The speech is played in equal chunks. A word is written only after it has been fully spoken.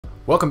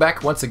Welcome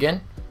back once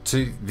again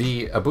to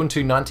the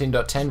Ubuntu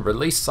 19.10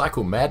 release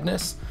cycle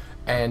madness,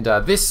 and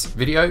this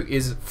video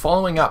is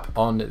following up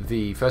on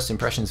the first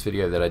impressions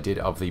video that I did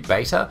of the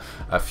beta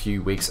a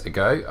few weeks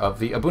ago of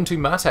the Ubuntu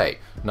MATE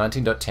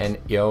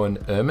 19.10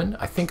 Eoan Ermine.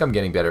 I think I'm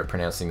getting better at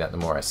pronouncing that the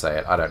more I say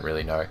it, I don't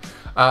really know.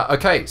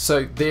 Okay,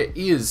 so there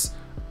is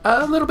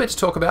a little bit to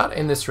talk about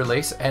in this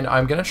release, and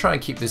I'm going to try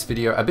and keep this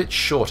video a bit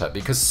shorter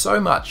because so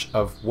much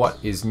of what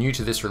is new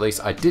to this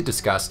release I did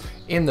discuss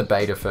in the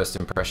beta first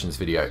impressions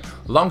video.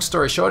 Long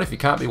story short, if you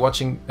can't be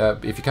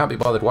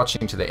bothered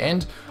watching to the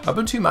end,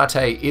 Ubuntu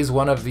MATE is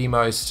one of the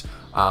most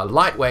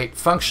lightweight,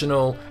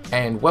 functional,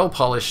 and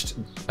well-polished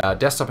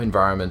desktop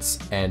environments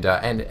and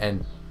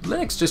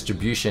Linux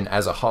distribution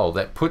as a whole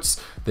that puts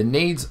the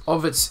needs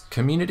of its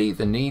community,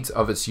 the needs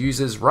of its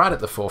users right at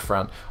the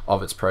forefront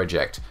of its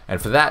project.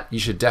 And for that, you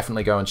should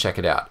definitely go and check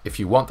it out. If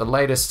you want the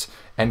latest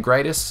and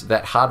greatest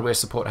that hardware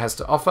support has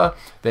to offer,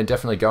 then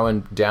definitely go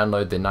and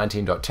download the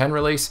 19.10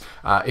 release.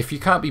 If you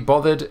can't be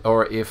bothered,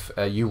 or if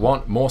you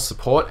want more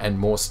support and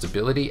more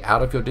stability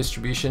out of your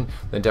distribution,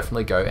 then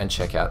definitely go and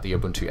check out the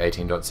Ubuntu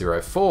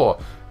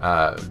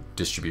 18.04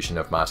 distribution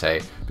of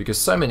MATE, because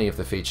so many of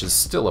the features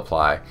still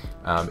apply,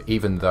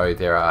 even though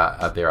there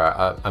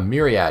are a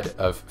myriad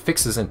of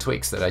fixes and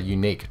tweaks that are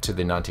unique to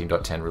the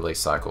 19.10 release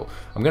cycle.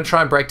 I'm going to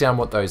try and break down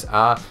what those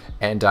are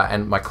and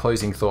my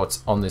closing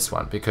thoughts on this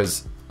one,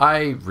 because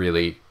I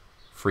really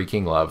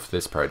freaking love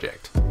this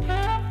project.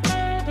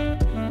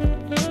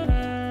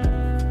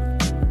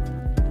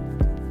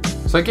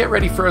 So get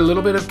ready for a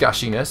little bit of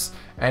gushiness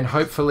and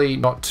hopefully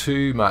not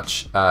too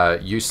much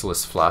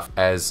useless fluff,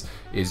 as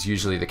is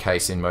usually the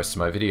case in most of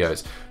my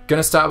videos.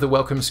 Gonna start with the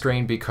welcome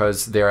screen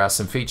because there are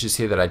some features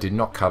here that I did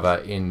not cover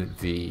in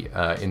the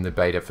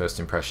beta first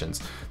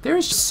impressions. There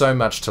is just so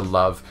much to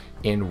love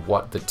in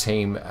what the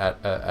team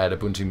at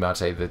Ubuntu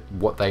MATE,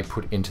 what they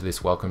put into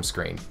this welcome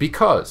screen,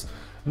 because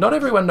not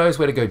everyone knows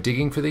where to go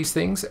digging for these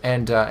things,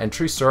 and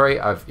true story,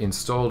 I've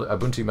installed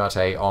Ubuntu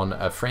MATE on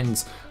a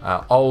friend's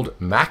old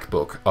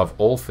MacBook of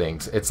all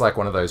things. It's like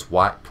one of those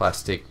white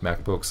plastic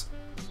MacBooks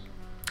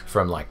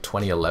from like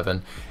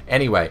 2011.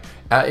 Anyway,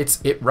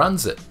 it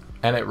runs it,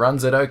 and it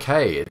runs it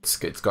okay. It's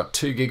got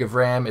 2 gig of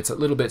RAM. It's a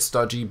little bit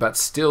stodgy, but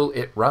still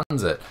it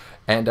runs it.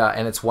 And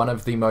it's one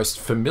of the most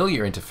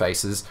familiar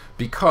interfaces,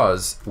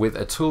 because with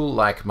a tool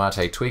like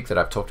MATE Tweak that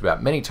I've talked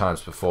about many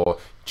times before,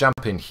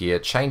 jump in here,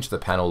 change the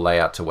panel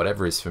layout to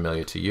whatever is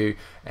familiar to you,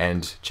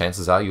 and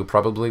chances are you'll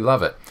probably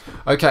love it.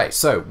 Okay,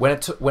 so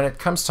when it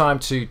comes time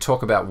to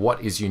talk about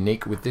what is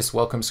unique with this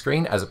welcome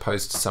screen as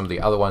opposed to some of the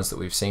other ones that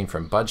we've seen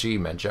from Budgie,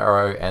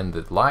 Manjaro, and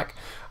the like,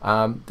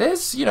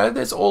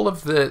 there's all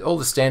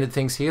the standard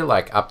things here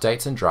like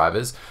updates and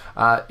drivers.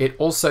 It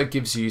also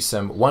gives you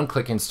some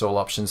one-click install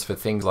options for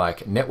things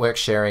like network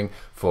sharing,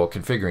 for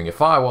configuring your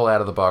firewall out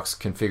of the box,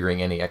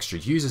 configuring any extra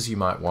users you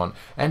might want,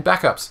 and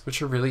backups,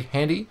 which are really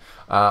handy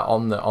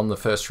on the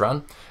first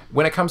run.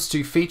 When it comes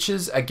to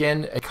features,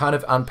 again, it kind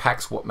of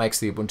unpacks what makes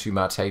the Ubuntu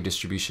MATE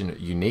distribution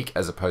unique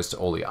as opposed to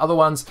all the other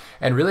ones,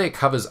 and really it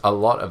covers a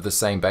lot of the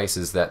same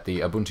bases that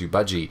the Ubuntu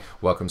Budgie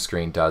welcome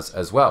screen does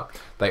as well.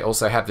 They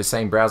also have the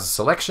same browser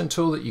selection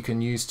tool that you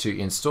can use to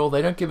install.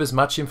 They don't give as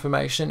much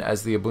information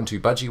as the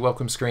Ubuntu Budgie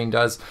welcome screen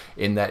does,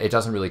 in that it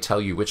doesn't really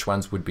tell you which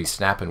ones would be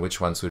snap and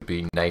which ones would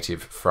be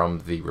native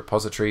from the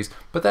repositories,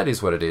 but that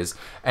is what it is.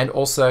 And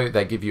also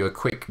they give you a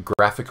quick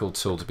graphical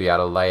tool to be able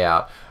to lay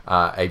out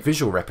a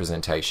visual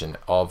representation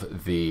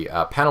of the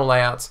panel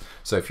layouts.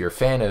 So if you're a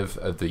fan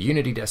of the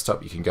Unity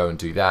desktop, you can go and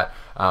do that.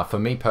 For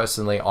me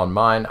personally, on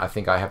mine, I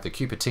think I have the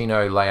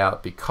Cupertino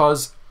layout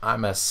because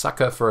I'm a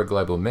sucker for a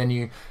global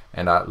menu,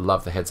 and I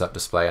love the heads-up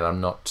display, and I'm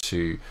not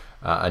too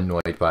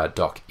annoyed by a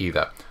dock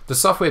either. The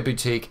software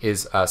boutique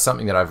is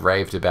something that I've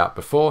raved about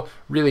before.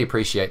 Really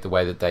appreciate the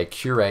way that they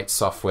curate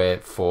software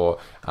for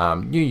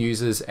new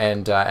users,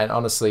 and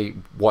honestly,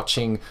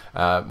 watching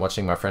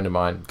my friend of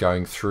mine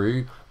going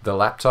through the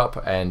laptop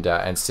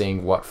and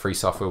seeing what free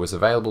software was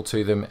available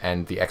to them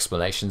and the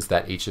explanations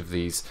that each of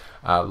these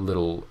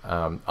little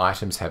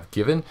items have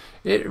given,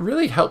 it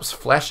really helps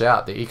flesh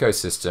out the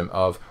ecosystem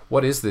of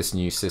what is this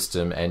new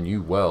system and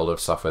new world of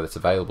software that's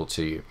available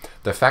to you.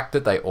 The fact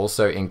that they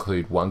also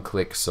include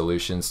one-click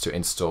solutions to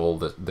install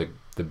the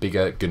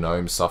bigger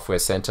GNOME Software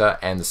Center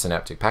and the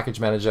Synaptic Package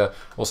Manager,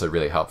 also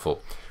really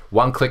helpful.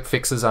 One-click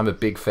fixes I'm a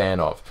big fan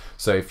of.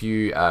 So if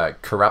you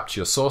corrupt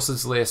your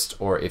sources list,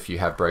 or if you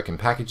have broken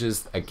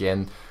packages,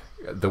 again,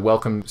 the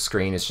welcome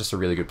screen is just a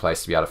really good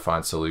place to be able to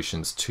find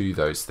solutions to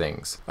those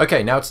things.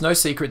 Okay, now it's no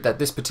secret that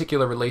this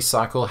particular release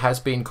cycle has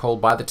been called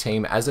by the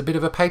team as a bit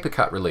of a paper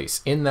cut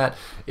release, in that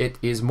it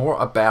is more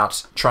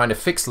about trying to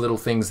fix little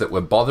things that were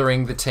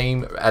bothering the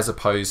team as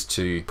opposed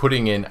to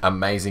putting in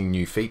amazing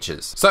new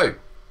features. So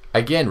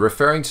again,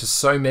 referring to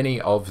so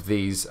many of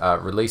these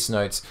release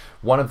notes,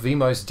 one of the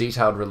most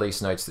detailed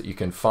release notes that you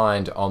can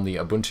find on the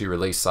Ubuntu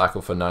release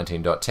cycle for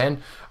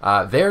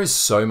 19.10. There is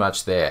so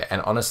much there,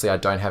 and honestly, I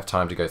don't have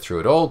time to go through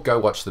it all. Go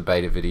watch the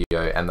beta video,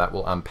 and that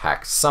will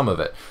unpack some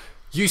of it.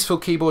 Useful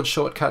keyboard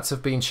shortcuts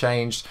have been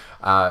changed.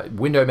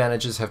 Window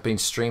managers have been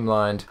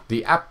streamlined.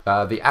 The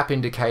app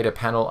indicator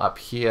panel up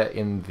here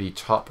in the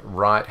top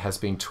right has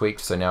been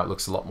tweaked, so now it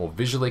looks a lot more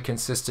visually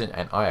consistent,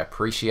 and I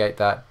appreciate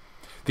that.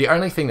 The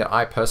only thing that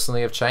I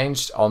personally have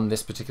changed on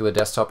this particular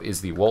desktop is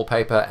the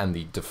wallpaper and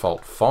the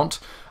default font.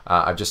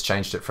 I've just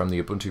changed it from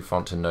the Ubuntu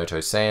font to Noto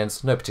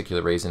Sans. No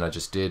particular reason, I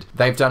just did.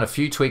 They've done a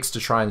few tweaks to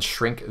try and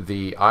shrink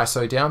the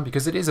ISO down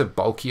because it is a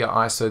bulkier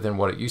ISO than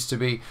what it used to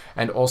be.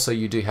 And also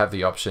you do have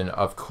the option,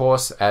 of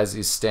course, as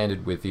is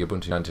standard with the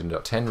Ubuntu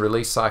 19.10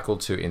 release cycle,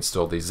 to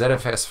install the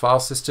ZFS file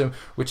system,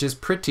 which is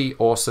pretty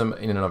awesome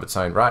in and of its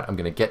own right. I'm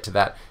going to get to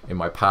that in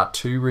my part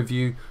 2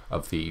 review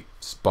of the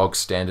bog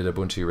standard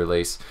Ubuntu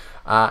release.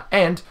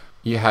 And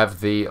you have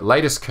the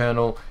latest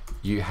kernel.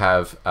 You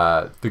have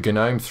the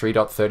GNOME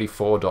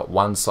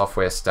 3.34.1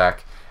 software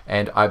stack,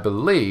 and I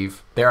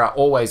believe there are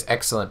always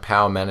excellent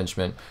power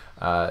management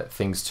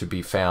things to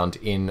be found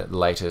in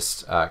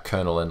latest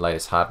kernel and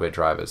latest hardware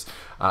drivers.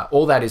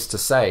 All that is to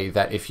say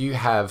that if you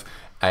have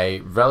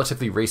a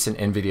relatively recent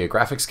NVIDIA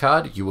graphics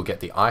card, you will get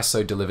the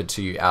ISO delivered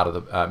to you out of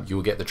the, you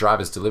will get the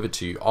drivers delivered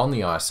to you on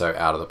the ISO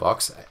out of the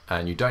box,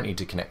 and you don't need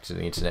to connect to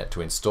the internet to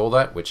install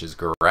that, which is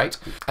great.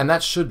 And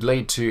that should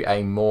lead to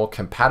a more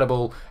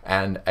compatible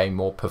and a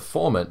more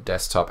performant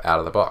desktop out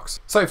of the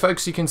box. So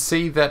folks, you can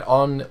see that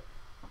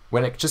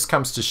when it just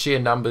comes to sheer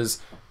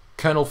numbers,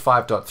 kernel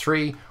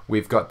 5.3,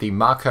 we've got the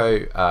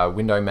Marco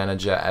window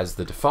manager as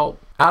the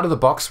default. Out of the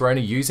box, we're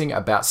only using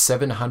about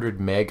 700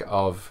 meg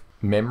of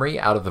memory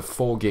out of the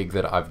 4 gig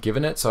that I've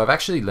given it. So I've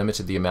actually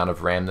limited the amount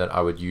of RAM that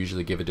I would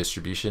usually give a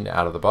distribution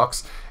out of the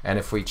box. And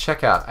if we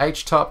check out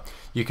HTOP,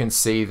 you can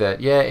see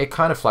that, yeah, it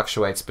kind of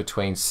fluctuates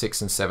between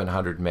 600 and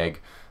 700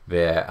 meg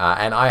there.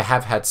 And I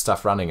have had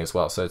stuff running as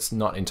well, so it's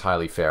not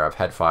entirely fair. I've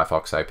had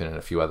Firefox open and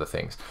a few other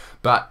things.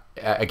 But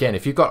again,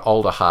 if you've got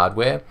older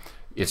hardware,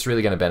 it's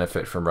really going to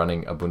benefit from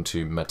running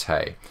Ubuntu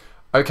MATE.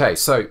 Okay,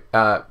 so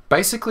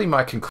basically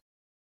my conclusion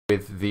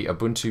with the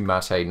Ubuntu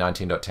MATE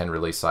 19.10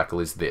 release cycle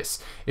is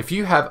this. If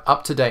you have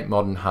up-to-date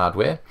modern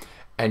hardware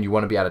and you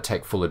want to be able to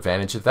take full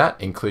advantage of that,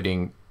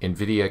 including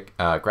NVIDIA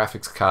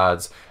graphics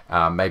cards,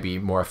 maybe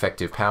more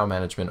effective power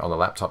management on the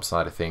laptop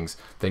side of things,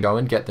 then go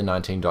and get the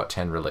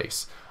 19.10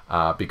 release.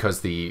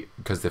 Because the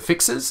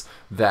fixes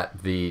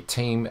that the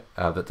team,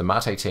 that the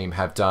MATE team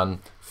have done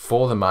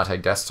for the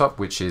MATE desktop,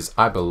 which is,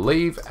 I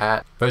believe,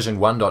 at version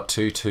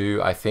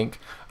 1.22, I think,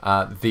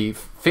 the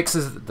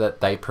fixes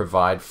that they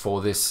provide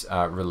for this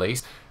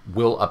release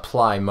will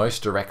apply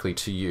most directly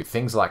to you.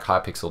 Things like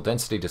high pixel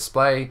density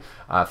display,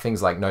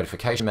 things like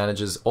notification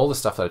managers, all the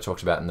stuff that I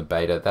talked about in the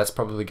beta, that's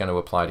probably going to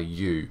apply to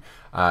you.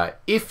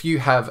 If you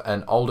have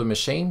an older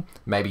machine,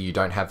 maybe you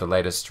don't have the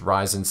latest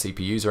Ryzen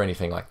CPUs or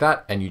anything like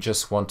that, and you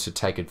just want to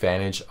take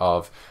advantage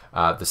of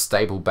the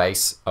stable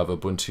base of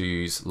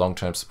Ubuntu's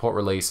long-term support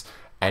release,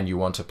 and you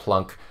want to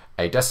plunk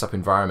a desktop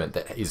environment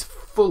that is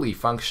fully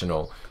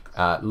functional,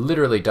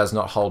 literally does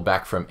not hold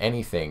back from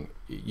anything,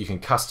 you can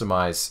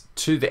customize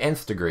to the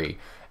nth degree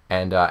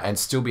and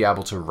still be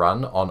able to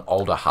run on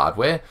older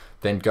hardware,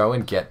 then go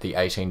and get the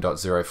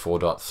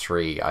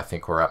 18.04.3, I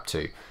think we're up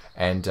to.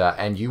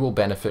 And you will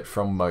benefit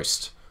from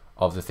most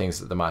of the things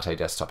that the MATE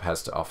desktop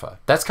has to offer.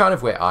 That's kind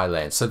of where I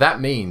land. So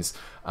that means,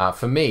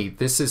 for me,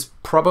 this is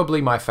probably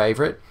my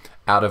favorite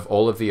out of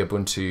all of the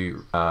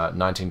Ubuntu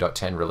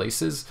 19.10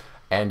 releases,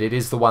 and it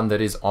is the one that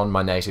is on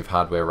my native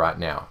hardware right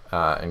now.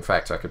 In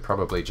fact, I could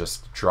probably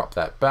just drop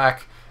that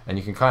back, and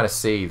you can kind of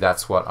see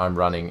that's what I'm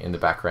running in the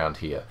background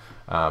here.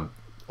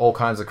 All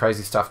kinds of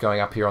crazy stuff going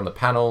up here on the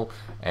panel,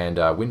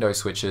 and window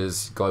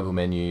switches, global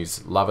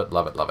menus, love it,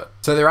 love it, love it.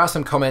 So there are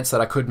some comments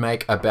that I could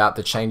make about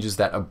the changes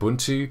that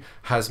Ubuntu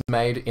has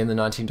made in the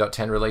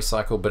 19.10 release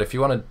cycle, but if you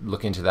want to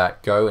look into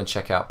that, go and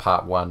check out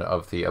part 1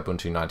 of the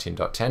Ubuntu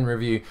 19.10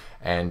 review,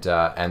 and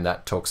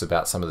that talks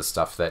about some of the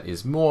stuff that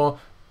is more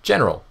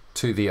general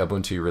to the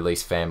Ubuntu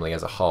release family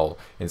as a whole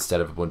instead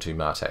of Ubuntu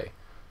MATE.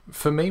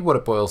 For me, what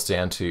it boils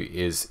down to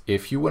is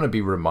if you want to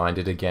be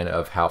reminded again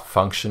of how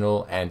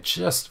functional and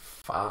just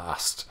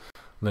fast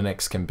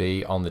Linux can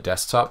be on the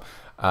desktop,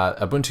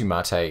 Ubuntu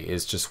MATE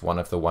is just one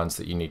of the ones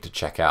that you need to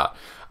check out.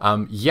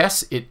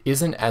 Yes, it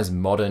isn't as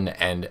modern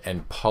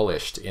and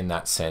polished in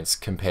that sense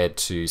compared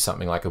to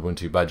something like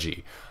Ubuntu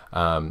Budgie,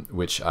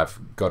 which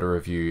I've got a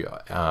review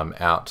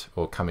out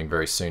or coming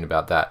very soon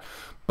about that.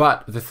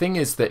 But the thing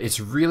is that it's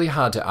really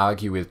hard to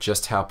argue with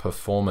just how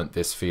performant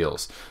this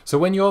feels. So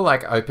when you're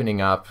like opening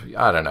up,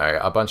 I don't know,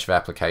 a bunch of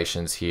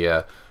applications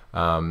here,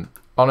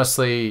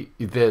 honestly,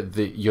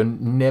 you're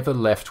never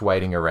left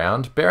waiting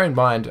around. Bear in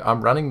mind,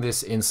 I'm running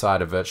this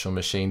inside a virtual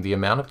machine. The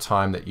amount of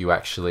time that you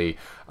actually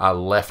are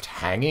left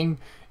hanging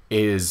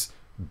is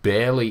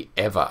barely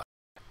ever.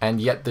 And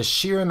yet the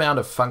sheer amount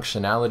of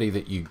functionality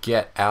that you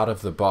get out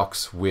of the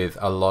box with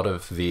a lot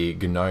of the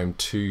GNOME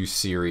 2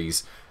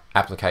 series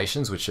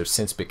applications, which have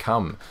since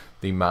become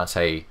the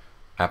MATE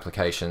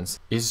applications,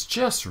 is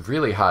just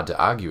really hard to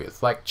argue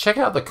with. Like, check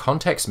out the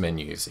context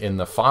menus in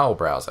the file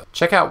browser.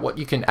 Check out what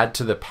you can add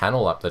to the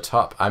panel up the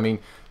top. I mean,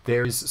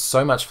 There is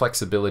so much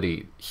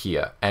flexibility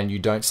here, and you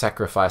don't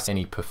sacrifice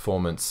any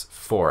performance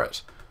for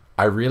it.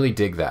 I really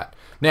dig that.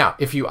 Now,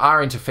 if you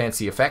are into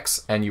fancy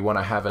effects and you want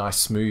to have a nice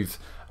smooth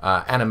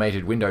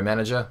animated window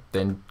manager,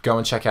 then go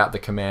and check out the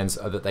commands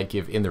that they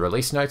give in the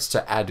release notes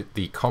to add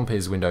the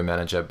Compiz window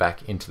manager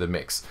back into the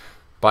mix.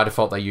 By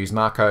default, they use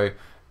Marco,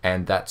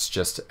 and that's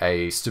just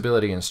a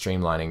stability and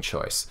streamlining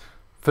choice.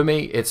 For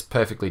me, it's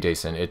perfectly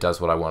decent. It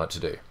does what I want it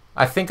to do.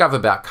 I think I've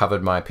about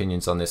covered my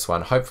opinions on this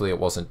one. Hopefully it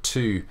wasn't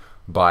too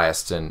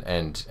biased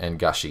and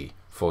gushy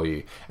for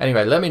you.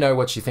 Anyway, let me know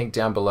what you think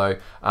down below.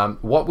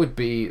 What would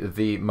be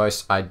the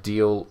most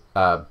ideal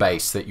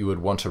base that you would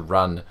want to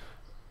run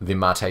the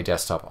Mate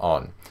desktop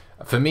on?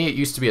 For me, it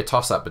used to be a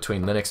toss-up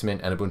between Linux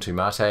Mint and Ubuntu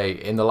Mate.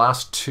 In the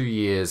last 2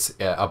 years,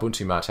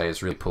 Ubuntu Mate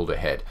has really pulled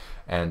ahead,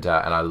 and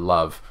I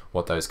love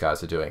what those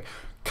guys are doing.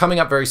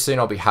 Coming up very soon,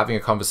 I'll be having a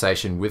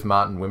conversation with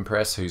Martin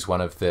Wimpress, who's one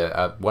of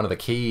the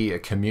key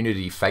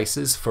community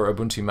faces for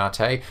Ubuntu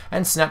Mate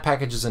and snap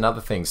packages and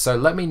other things. So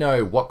let me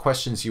know what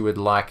questions you would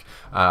like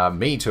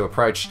me to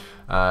approach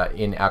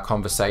in our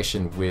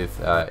conversation with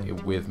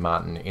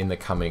Martin in the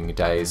coming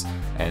days,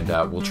 and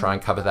we'll try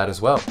and cover that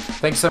as well.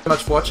 Thanks so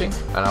much for watching,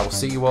 and I will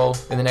see you all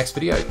in the next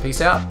video. Peace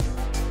out.